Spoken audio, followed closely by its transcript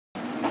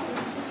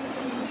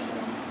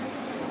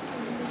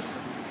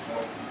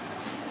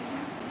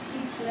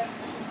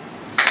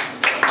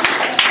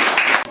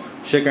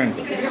Shake hand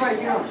कर.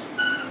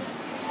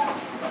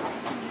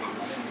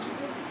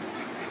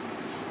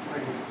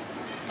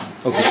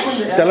 Okay,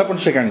 त्याला पण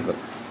शेक हँड कर.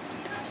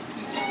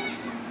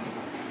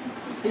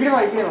 इकडे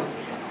वा, इकडे वा.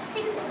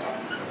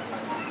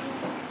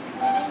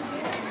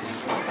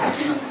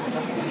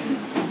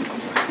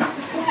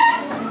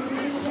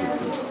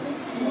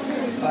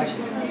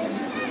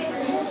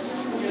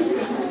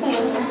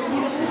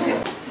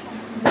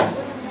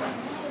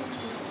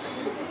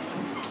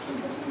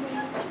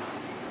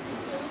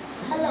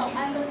 Hello,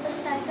 I'm Rutvik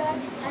Sayankar.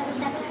 I'm a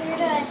second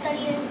grader. I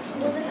study in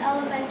Woodland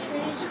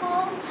Elementary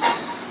School.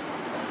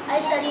 I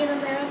study in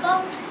America,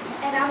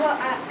 and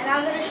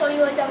I'm going to show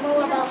you a demo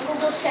about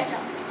Google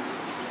Sketchup.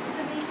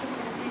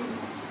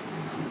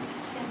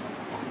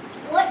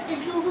 What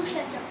is Google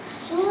Sketchup?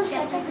 Google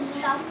Sketchup is a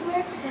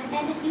software,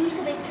 and it's used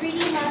to make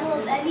 3D model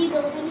of any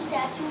building,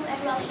 statue, and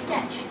rough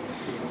sketch.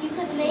 You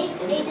could make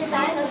a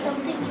design of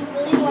something you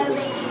really want to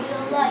make in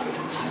real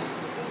life.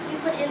 You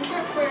could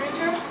insert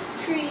furniture,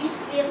 trees,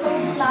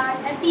 vehicles, lawn,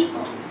 and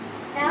people.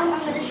 Now I'm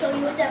going to show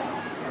you a demo.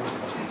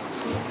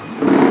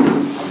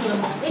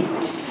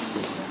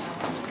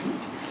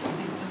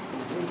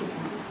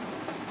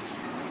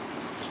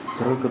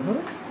 सरळ कर ना.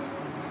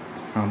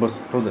 हां बस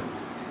राहू दे.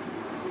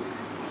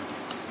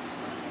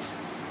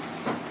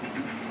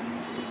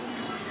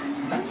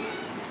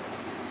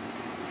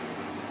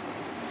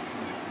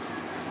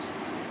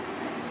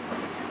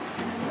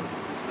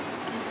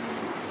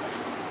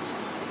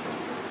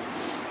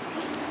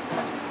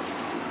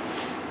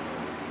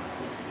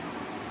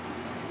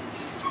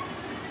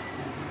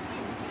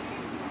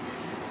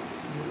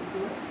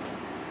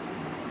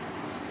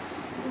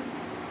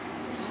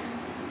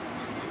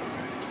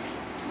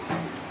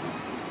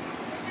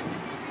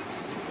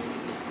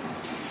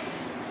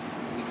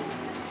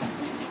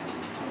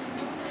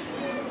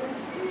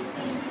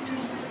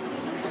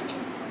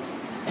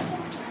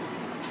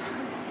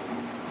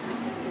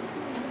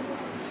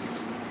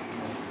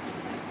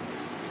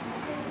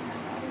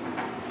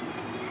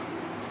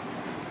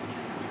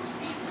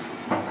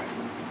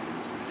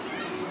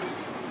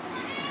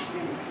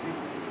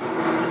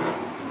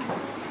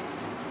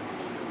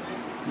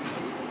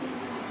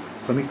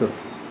 कमी कर.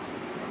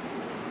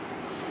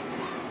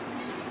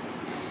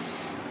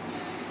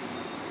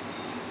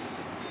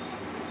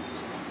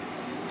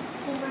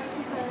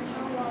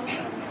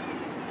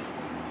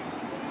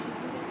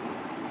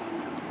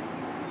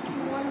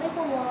 Make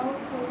a wall,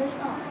 pull this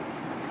off.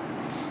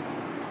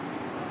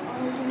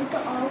 You need the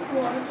all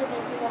four to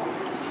make a wall.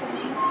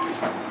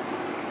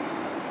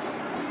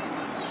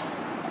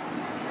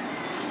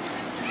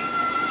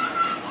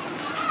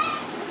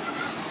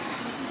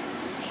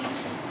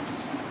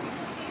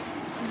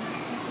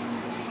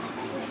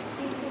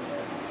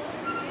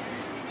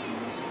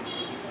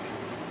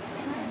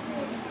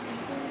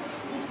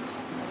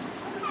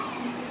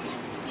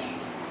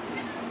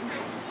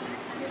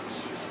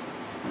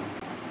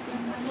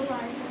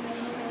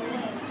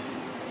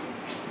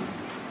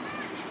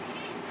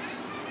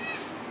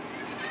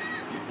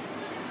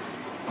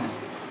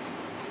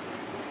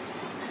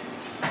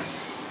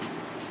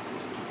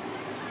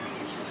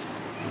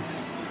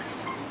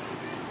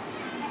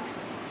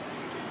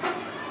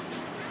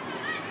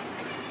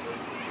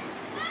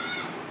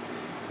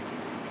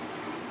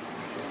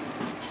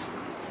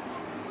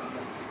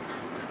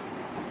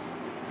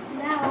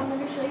 I'm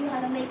going to show you how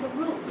to make a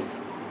roof.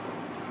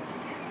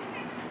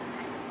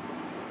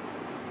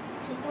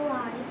 Take a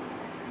line.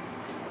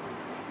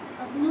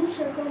 A blue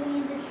circle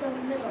means it's the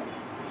middle.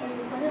 So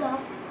you put it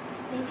up.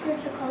 Make sure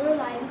it's a color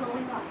line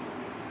going up.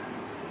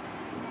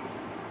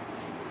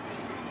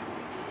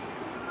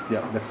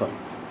 Yeah, that's all.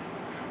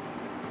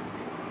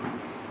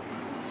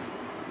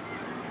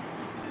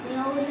 They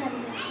always have the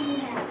two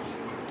halves.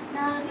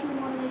 Now if you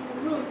want to make the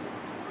roof,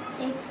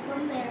 take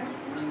from there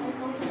and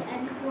go to the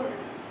end corner.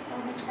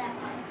 Don't make that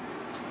part.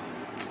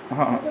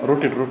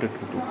 Rotate. The other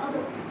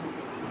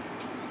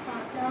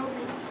part now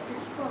makes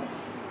this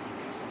close.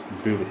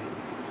 Beautiful.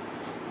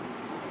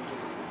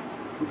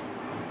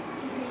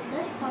 You take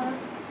this part,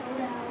 go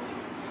down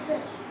to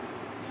this.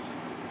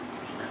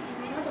 And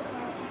another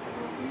part,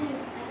 go from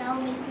here. And that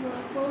will make you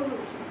a full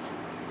roof.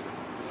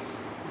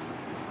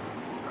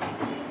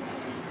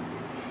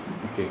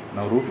 Okay,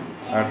 now roof.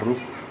 Add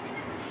roof.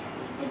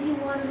 If you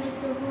want to make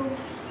the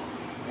roofs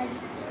like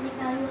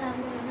how you have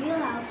in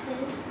real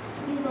houses,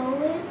 you go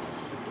in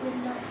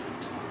window.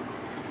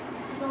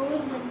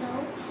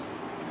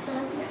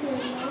 Select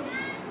materials,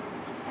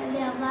 and they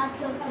have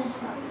lots of this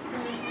stuff.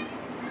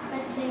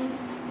 Fencing,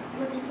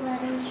 with its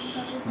letters,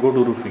 stuff. Go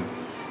to roofing.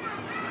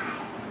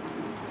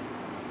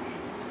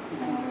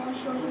 And I'll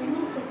show you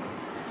roofing.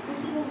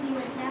 Roofing will be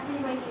exactly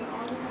right here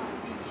all the time.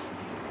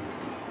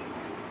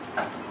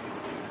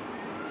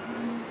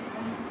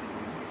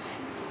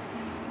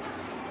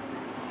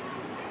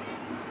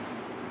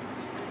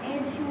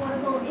 And if you want to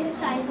go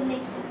inside to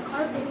make some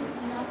carpets and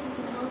stuff, you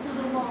can go to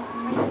the wall,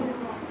 right to the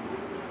wall.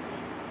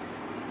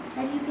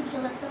 Then you can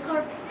select the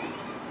carpet.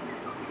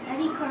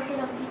 Any carpet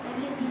of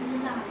any of these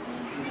designs.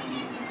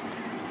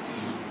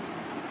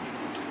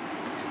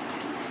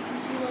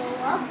 Go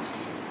up.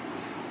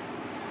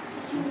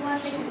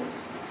 to make it.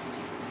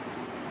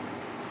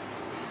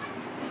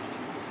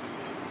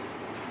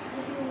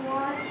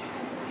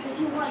 If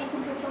you want, you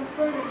can put some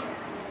furniture.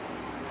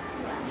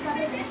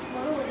 Outside of this, go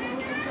to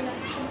windows and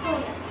select some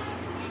toilets.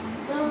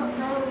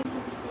 Now we can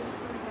space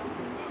for the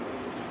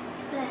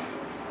bed.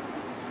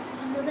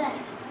 On the bed.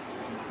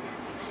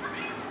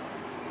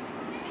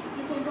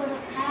 You can put a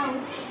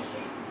couch.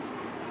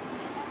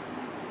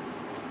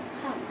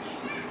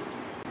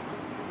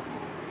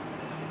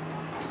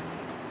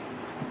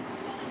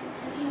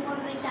 If you want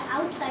to make the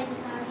outside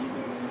design, you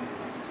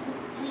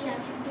can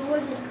have some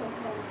doors and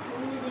components.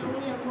 They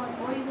only have one,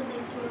 or you can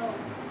make your own.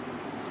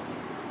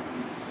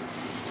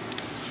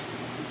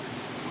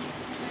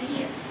 Right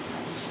here.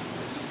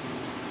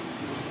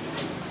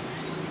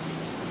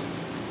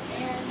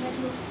 And then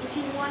if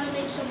you want to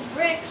make some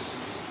bricks,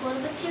 go to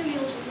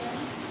materials again,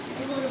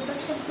 and go to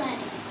bricks and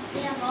planning.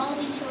 They have all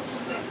these sorts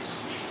of bricks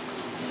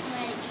and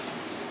planning.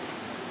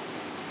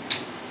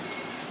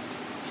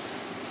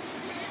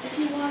 If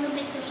you want to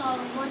make this all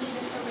in one, you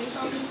just erase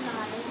all these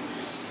lines.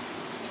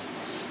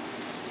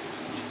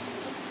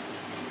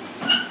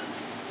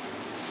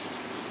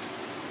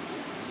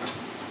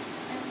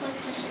 And put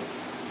this in.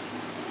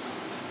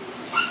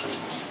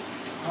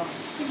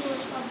 You do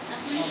it from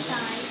every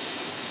side.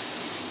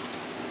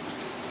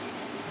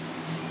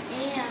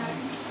 And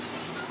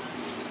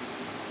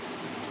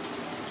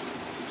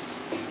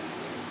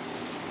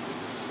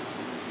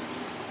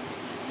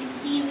you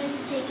even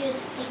take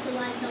the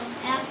lines off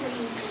after you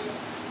do it.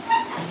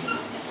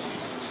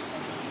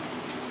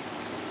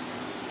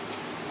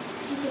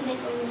 You can make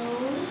a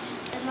road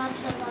and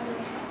lots of other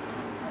stuff.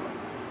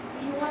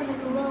 If you want to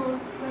make a road,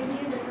 right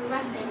here there's a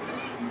rectangle.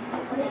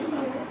 Put it here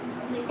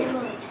and make a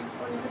road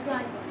or like a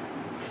driveway.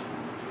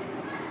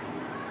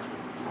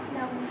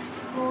 Now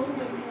go to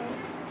window,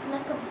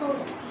 select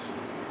components,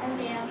 and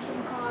they have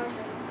some cars.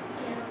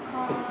 So you have a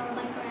car,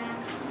 bike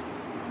racks,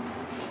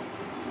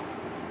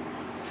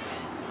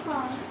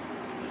 car.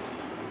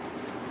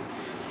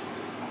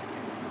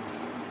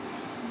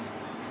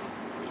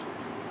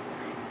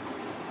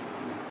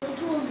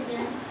 Tools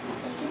again,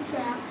 they can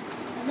trap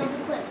and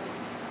double click.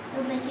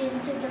 They'll make it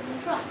into a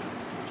different truck.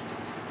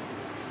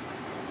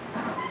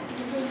 You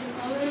can change the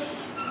colors.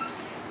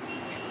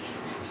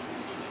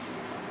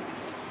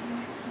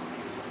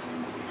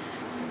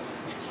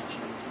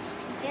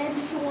 And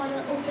if you want to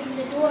open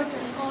the door to the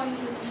car, you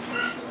can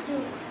change it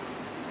too.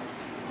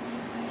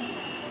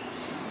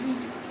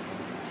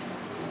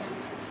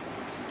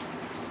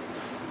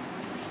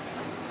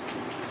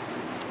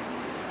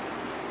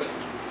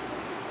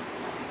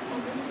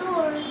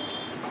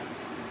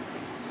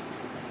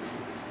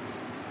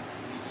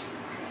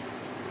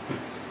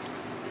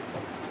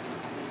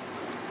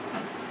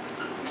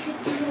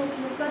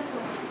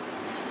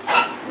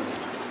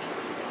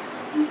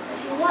 If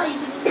you want, you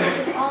can just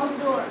open all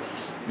doors.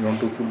 You want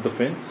to put the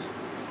fence?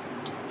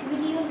 You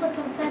can even put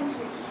some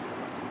fences.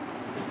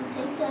 You can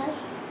take this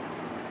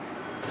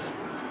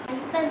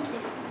and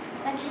fencing.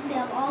 I think they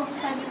have all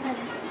kinds of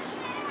fences.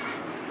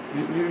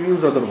 You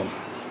use other one,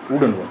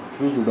 wooden one.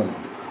 Use wooden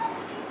one.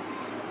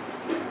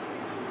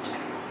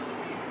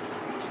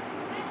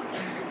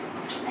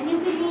 And you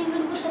can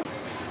even put the,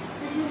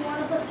 if you want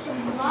to put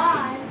some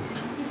blinds,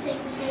 you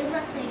take the same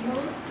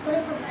rectangle, put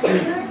it from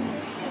anywhere,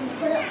 and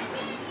put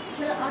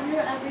it under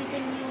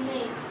everything you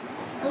made.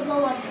 It'll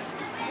go under.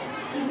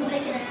 You can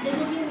make it as big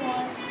as you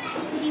want.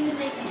 You can even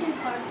make two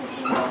parts if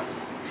you want.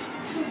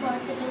 Two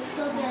parts and you'll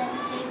still get at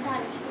the same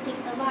time. You can take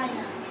the line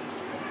out.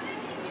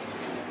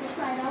 This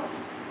line out.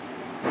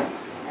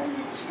 And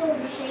store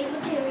the same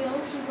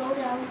materials. You go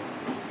down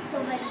to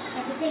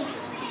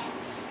vegetation.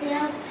 They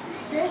have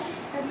this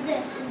and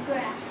this is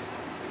grass.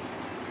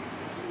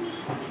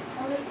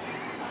 I'll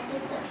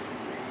take this.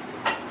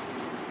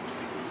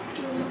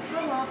 You look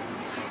for rocks.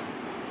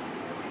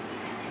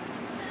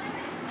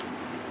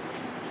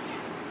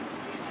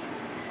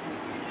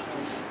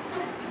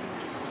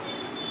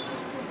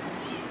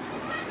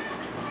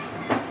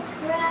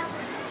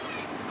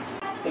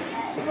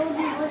 Suppose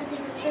you want to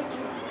take a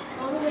circle,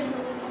 go to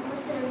window,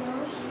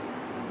 materials,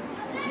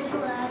 this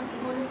lab,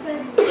 go to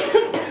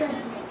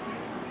translate.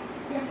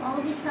 You have all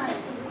these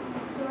types.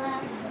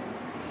 Glass,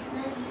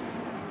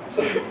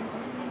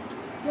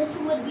 this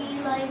would be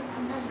like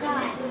the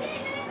sky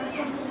or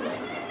something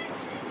like that.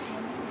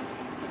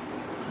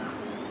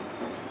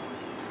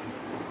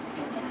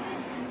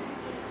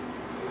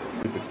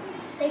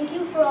 Thank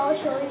you for all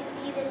showing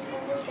me this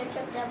Google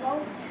SketchUp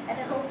demo, and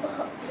I hope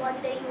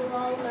one day you will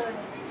all learn it.